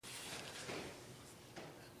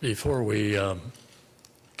Before we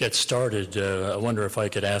get started, I wonder if I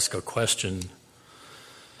could ask a question.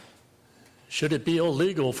 Should it be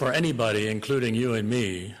illegal for anybody, including you and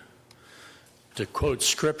me, to quote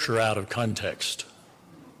Scripture out of context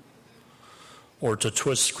or to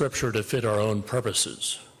twist Scripture to fit our own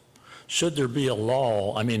purposes? Should there be a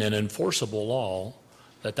law, an enforceable law,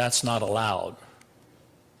 that that's not allowed?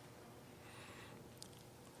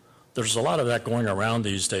 There's a lot of that going around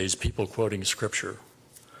these days, people quoting Scripture.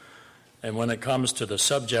 And when it comes to the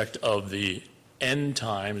subject of the end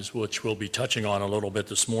times, which we'll be touching on a little bit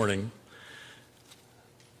this morning,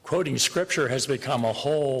 quoting Scripture has become a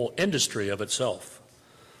whole industry of itself.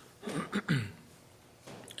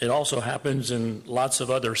 It also happens in lots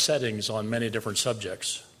of other settings on many different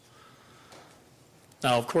subjects.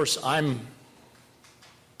 Now, of course, I'm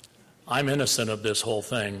innocent of this whole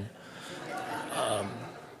thing.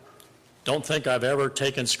 Don't think I've ever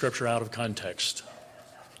taken Scripture out of context.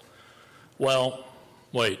 Well,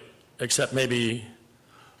 wait, except maybe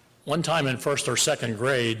one time in first or second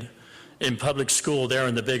grade in public school there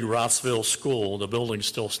in the big Rossville school. The building's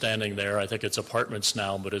still standing there. I think it's apartments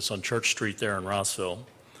now, but it's on Church Street there in Rossville.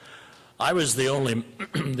 I was the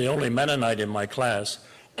only Mennonite in my class.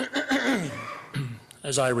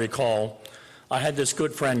 As I recall, I had this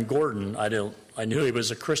good friend Gordon. I knew he was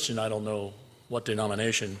a Christian. I don't know what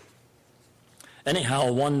denomination.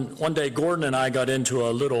 Anyhow, one day Gordon and I got into a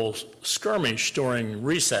little skirmish during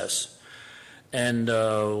recess. And,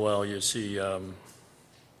 I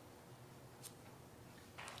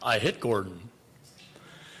hit Gordon.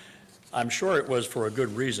 I'm sure it was for a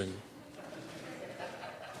good reason.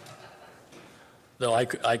 Though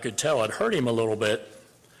I could tell it hurt him a little bit.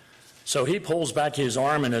 So he pulls back his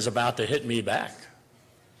arm and is about to hit me back.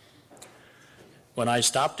 When I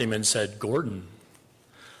stopped him and said, "Gordon,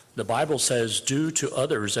 the Bible says, do to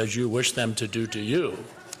others as you wish them to do to you.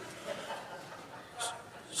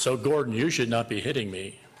 So, Gordon, you should not be hitting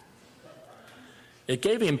me." It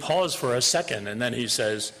gave him pause for a second, and then he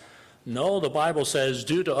says, "No, the Bible says,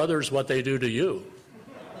 do to others what they do to you."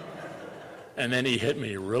 And then he hit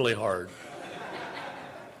me really hard.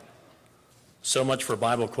 So much for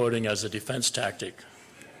Bible quoting as a defense tactic.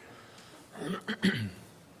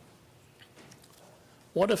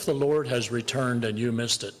 What if the Lord has returned and you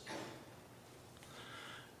missed it?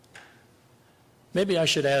 Maybe I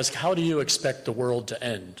should ask, how do you expect the world to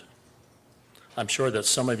end? I'm sure that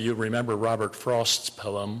some of you remember Robert Frost's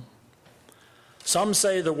poem. Some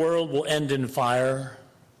say the world will end in fire.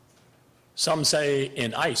 Some say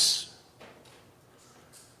in ice.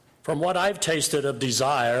 From what I've tasted of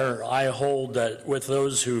desire, I hold that with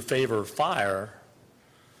those who favor fire.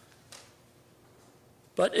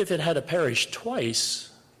 But if it had to perish twice,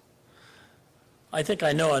 I think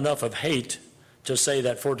I know enough of hate to say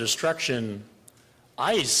that for destruction,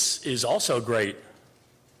 ice is also great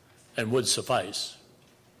and would suffice.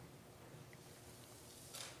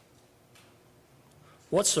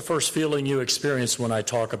 What's the first feeling you experience when I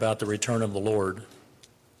talk about the return of the Lord?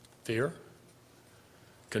 Fear?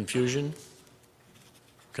 Confusion?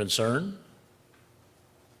 Concern?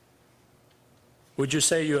 Would you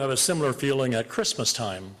say you have a similar feeling at Christmas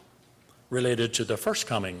time related to the first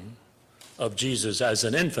coming of Jesus as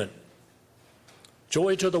an infant?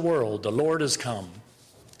 Joy to the world, the Lord has come.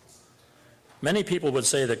 Many people would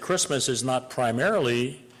say that Christmas is not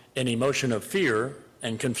primarily an emotion of fear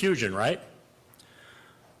and confusion, right?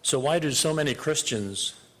 So why do so many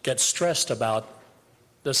Christians get stressed about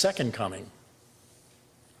the second coming?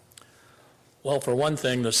 Well, for one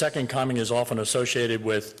thing, the second coming is often associated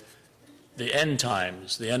with the end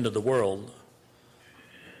times, the end of the world.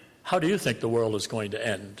 How do you think the world is going to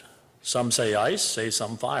end? Some say ice, say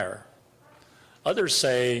some fire. Others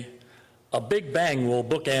say a Big Bang will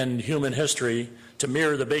bookend human history to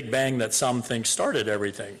mirror the Big Bang that some think started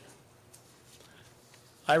everything.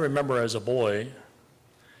 I remember as a boy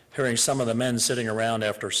hearing some of the men sitting around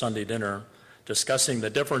after Sunday dinner discussing the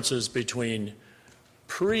differences between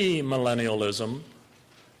pre-millennialism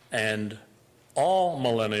and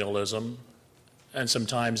all-millennialism, and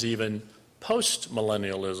sometimes even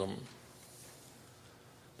post-millennialism.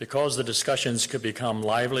 Because the discussions could become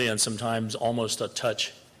lively and sometimes almost a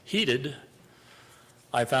touch heated,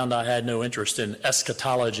 I found I had no interest in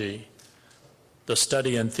eschatology, the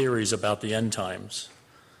study and theories about the end times.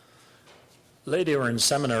 Later in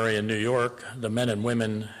seminary in New York, the men and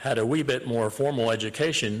women had a wee bit more formal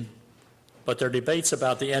education, but their debates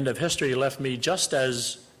about the end of history left me just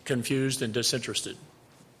as confused and disinterested.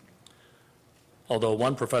 Although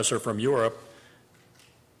one professor from Europe,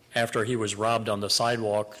 after he was robbed on the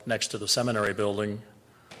sidewalk next to the seminary building,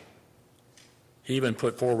 He even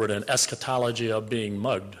put forward an eschatology of being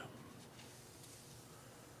mugged.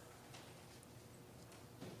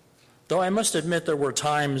 Though I must admit there were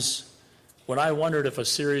times when I wondered if a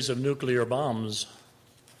series of nuclear bombs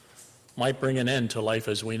might bring an end to life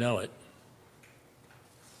as we know it.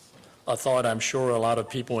 A thought I'm sure a lot of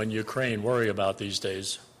people in Ukraine worry about these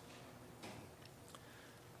days.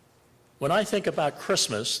 When I think about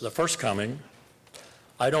Christmas, the first coming,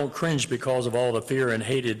 I don't cringe because of all the fear and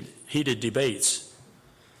heated debates.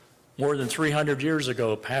 More than 300 years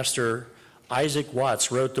ago, Pastor Isaac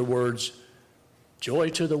Watts wrote the words, "Joy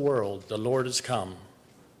to the world, the Lord has come."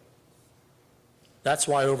 That's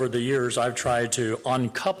why over the years I've tried to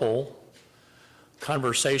uncouple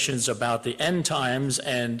conversations about the end times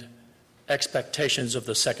and expectations of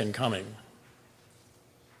the second coming.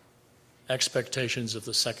 Expectations of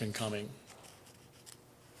the second coming.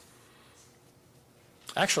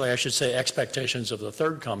 Actually, I should say expectations of the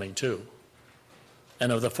third coming too,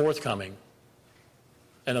 and of the fourth coming,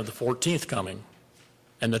 and of the 14th coming,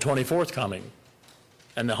 and the 24th coming,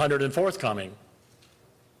 and the 104th coming.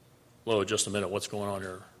 Whoa, just a minute, what's going on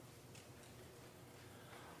here?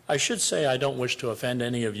 I should say I don't wish to offend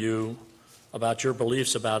any of you about your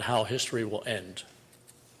beliefs about how history will end.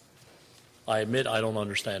 I admit I don't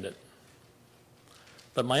understand it.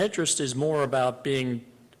 But my interest is more about being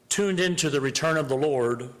tuned into the return of the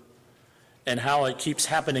Lord and how it keeps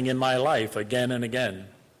happening in my life again and again.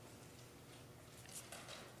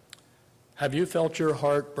 Have you felt your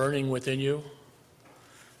heart burning within you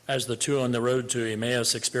as the two on the road to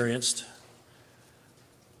Emmaus experienced?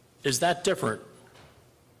 Is that different?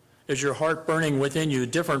 Is your heart burning within you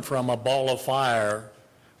different from a ball of fire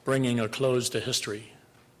bringing a close to history?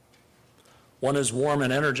 One is warm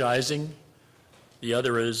and energizing, the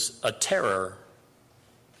other is a terror.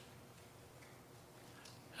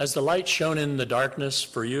 Has the light shone in the darkness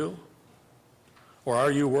for you? Or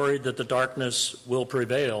are you worried that the darkness will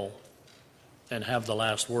prevail and have the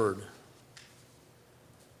last word?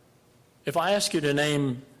 If I ask you to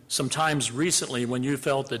name some times recently when you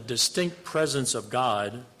felt the distinct presence of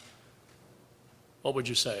God, what would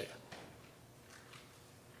you say?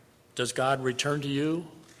 Does God return to you?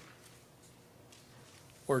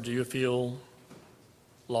 Or do you feel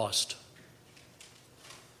lost?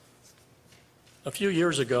 A few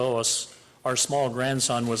years ago, our small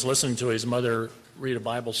grandson was listening to his mother read a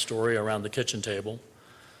Bible story around the kitchen table.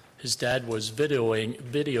 His dad was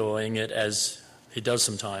videoing it as he does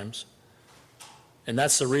sometimes. And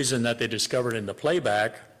that's the reason that they discovered in the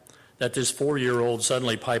playback that this 4-year-old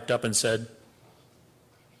suddenly piped up and said,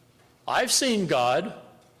 "I've seen God."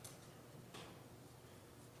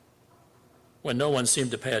 When no one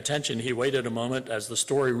seemed to pay attention, he waited a moment as the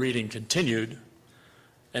story reading continued,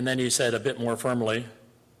 and then he said a bit more firmly,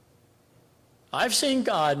 "I've seen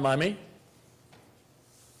God, Mommy."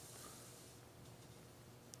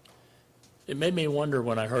 It made me wonder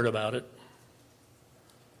when I heard about it.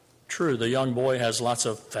 True, the young boy has lots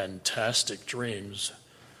of fantastic dreams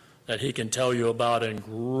that he can tell you about in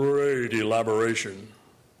great elaboration,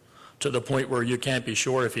 to the point where you can't be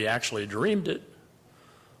sure if he actually dreamed it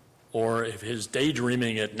or if he's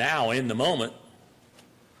daydreaming it now in the moment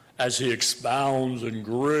as he expounds in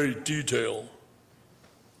great detail.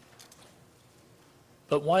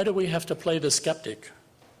 But why do we have to play the skeptic?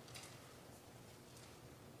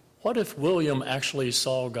 What if William actually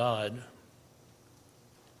saw God?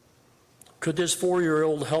 Could this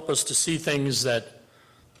 4-year-old help us to see things that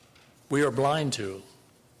we are blind to?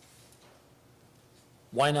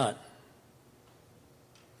 Why not?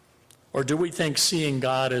 Or do we think seeing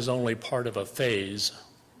God is only part of a phase?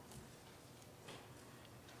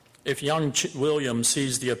 If young William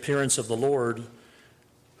sees the appearance of the Lord,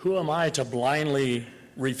 who am I to blindly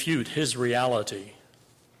refute his reality?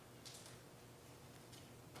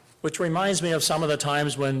 Which reminds me of some of the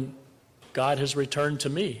times when God has returned to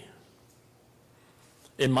me.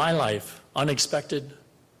 In my life, unexpected,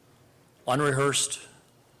 unrehearsed,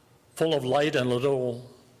 full of light and a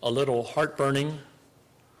little heartburning,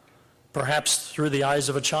 perhaps through the eyes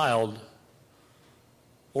of a child,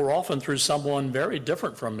 or often through someone very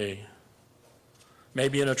different from me,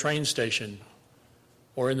 maybe in a train station,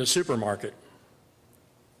 or in the supermarket,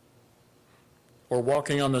 or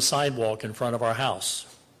walking on the sidewalk in front of our house,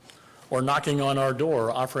 or knocking on our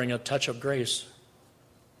door offering a touch of grace.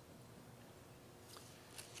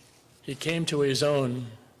 He came to his own,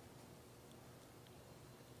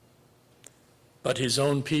 but his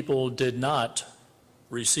own people did not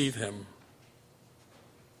receive him.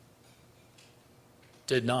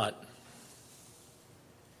 Did not.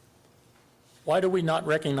 Why do we not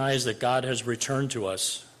recognize that God has returned to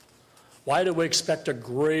us? Why do we expect a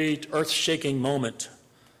great earth-shaking moment,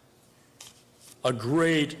 a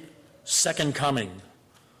great second coming,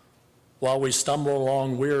 while we stumble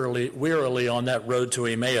along wearily on that road to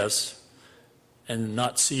Emmaus and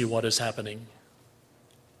not see what is happening?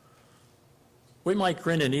 We might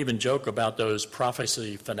grin and even joke about those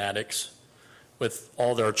prophecy fanatics with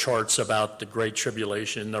all their charts about the Great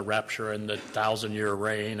Tribulation, the rapture, and the 1,000-year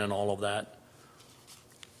reign and all of that.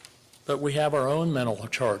 But we have our own mental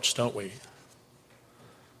charts, don't we?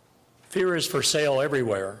 Fear is for sale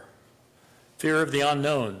everywhere. Fear of the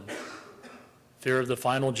unknown, fear of the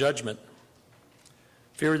final judgment,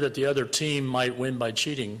 fear that the other team might win by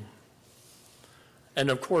cheating, and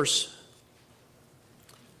of course,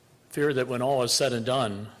 fear that when all is said and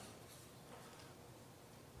done,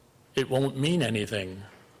 it won't mean anything.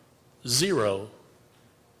 Zero.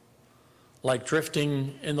 Like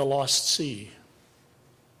drifting in the lost sea.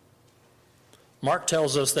 Mark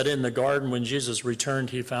tells us that in the garden when Jesus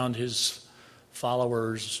returned, he found his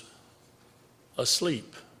followers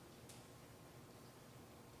asleep.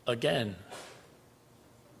 Again.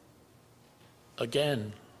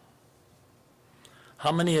 Again.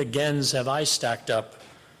 How many agains have I stacked up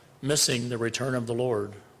missing the return of the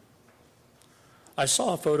Lord? I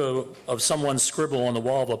saw a photo of someone's scribble on the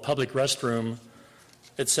wall of a public restroom.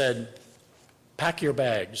 It said, "Pack your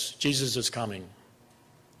bags, Jesus is coming."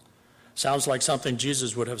 Sounds like something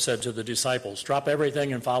Jesus would have said to the disciples. Drop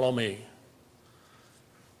everything and follow me.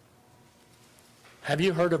 Have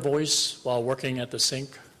you heard a voice while working at the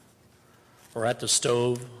sink or at the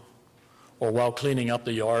stove or while cleaning up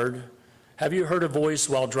the yard? Have you heard a voice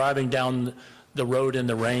while driving down the road in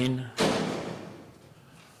the rain?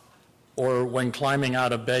 Or when climbing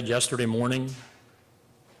out of bed yesterday morning?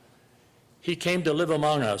 He came to live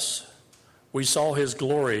among us. We saw his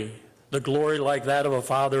glory, the glory like that of a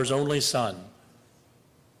father's only son,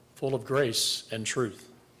 full of grace and truth.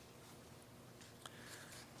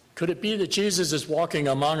 Could it be that Jesus is walking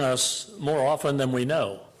among us more often than we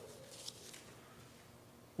know?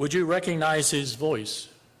 Would you recognize his voice?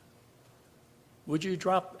 Would you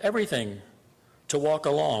drop everything to walk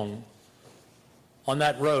along on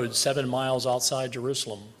that road 7 miles outside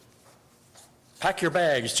Jerusalem? Pack your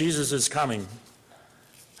bags, Jesus is coming,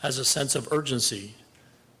 has a sense of urgency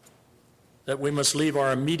that we must leave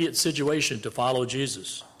our immediate situation to follow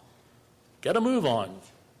Jesus. Get a move on.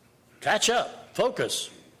 Catch up. Focus.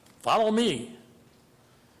 Follow me.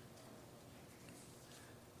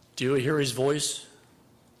 Do you hear his voice?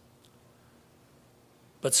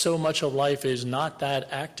 But so much of life is not that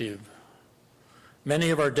active.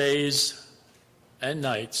 Many of our days and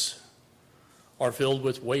nights are filled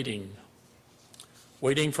with waiting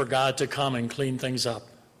for God to come and clean things up,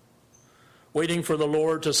 waiting for the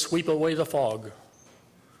Lord to sweep away the fog,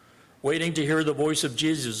 waiting to hear the voice of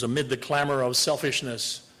Jesus amid the clamor of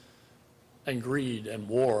selfishness and greed and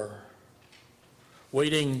war,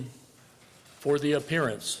 waiting for the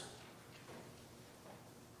appearance.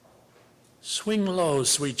 Swing low,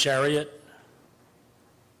 sweet chariot.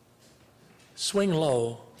 Swing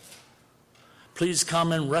low. Please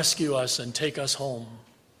come and rescue us and take us home.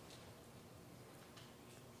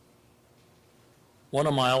 One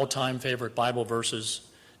of my all-time favorite Bible verses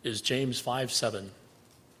is James 5:7.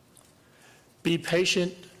 Be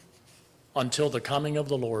patient until the coming of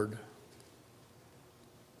the Lord.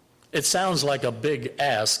 It sounds like a big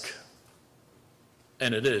ask,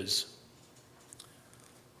 and it is.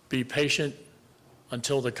 Be patient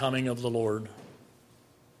until the coming of the Lord.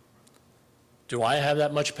 Do I have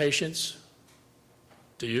that much patience?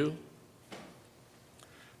 Do you?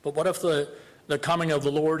 But what if the coming of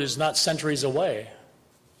the Lord is not centuries away?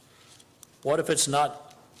 What if it's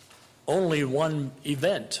not only one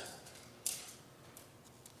event?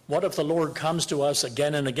 What if the Lord comes to us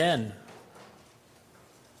again and again?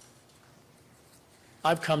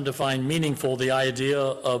 I've come to find meaningful the idea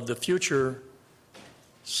of the future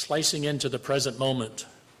slicing into the present moment,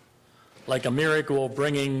 like a miracle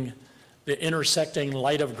bringing the intersecting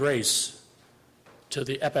light of grace to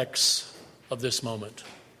the epochs of this moment.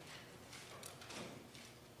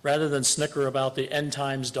 Rather than snicker about the end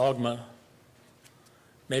times dogma,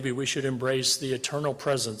 maybe we should embrace the eternal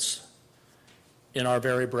presence in our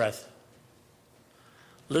very breath.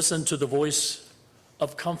 Listen to the voice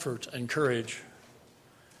of comfort and courage,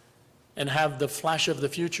 and have the flash of the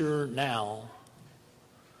future now.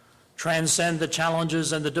 Transcend the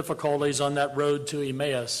challenges and the difficulties on that road to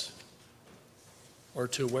Emmaus or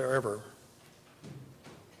to wherever.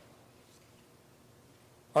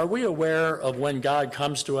 Are we aware of when God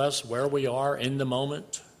comes to us where we are in the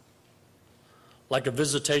moment, like a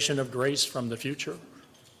visitation of grace from the future?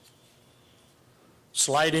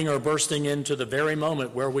 sliding or bursting into the very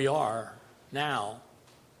moment where we are now,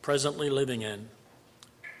 presently living in?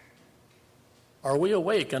 Are we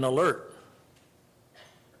awake and alert?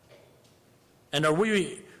 And are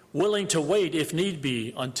we willing to wait, if need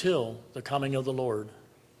be, until the coming of the Lord?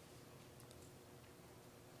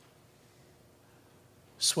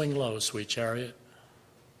 Swing low, sweet chariot.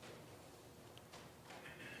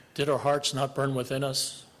 Did our hearts not burn within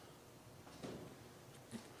us?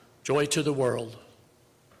 Joy to the world.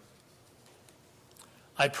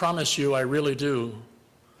 I promise you, I really do.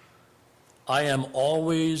 I am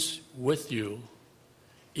always with you,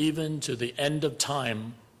 even to the end of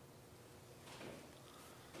time.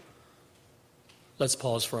 Let's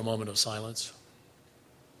pause for a moment of silence.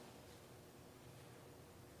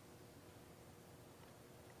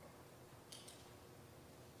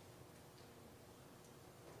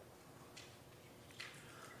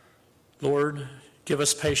 Lord, give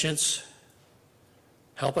us patience.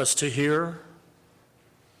 Help us to hear.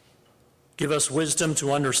 Give us wisdom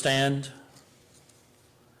to understand.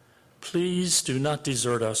 Please do not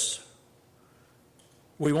desert us.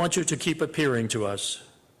 We want you to keep appearing to us,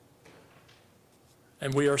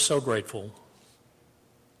 and we are so grateful.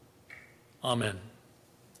 Amen.